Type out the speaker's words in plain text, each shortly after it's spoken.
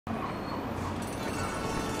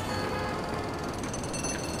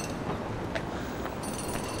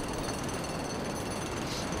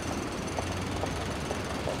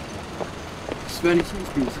spare any change,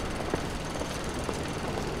 please?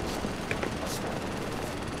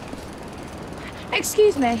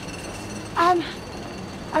 Excuse me.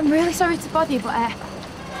 I'm really sorry to bother you, but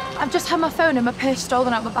I've just had my phone and my purse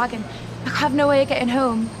stolen out of my bag and I have no way of getting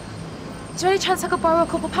home. Is there any chance I could borrow a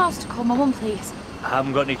couple of pounds to call my mum, please? I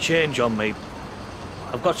haven't got any change on me.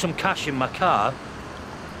 I've got some cash in my car.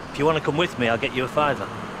 If you want to come with me, I'll get you a fiver.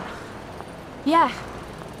 Yeah.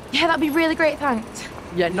 Yeah, that'd be really great, thanks.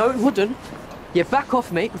 Yeah, no, it wouldn't. Yeah, back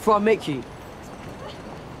off, mate, before I make you.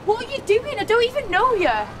 What are you doing? I don't even know you.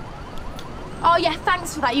 Oh, yeah,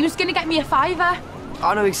 thanks for that. You was going to get me a fiver.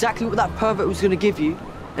 I know exactly what that pervert was going to give you,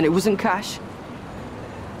 and it wasn't cash.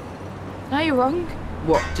 No, you're wrong.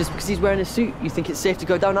 What, just because he's wearing a suit, you think it's safe to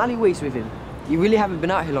go down alleyways with him? You really haven't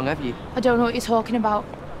been out here long, have you? I don't know what you're talking about.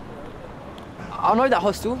 I know that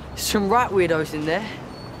hostel. Some right weirdos in there.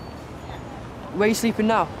 Where are you sleeping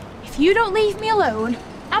now? If you don't leave me alone,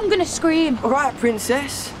 I'm gonna scream. All right,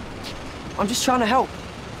 princess. I'm just trying to help.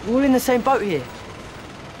 We're all in the same boat here.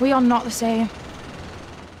 We are not the same.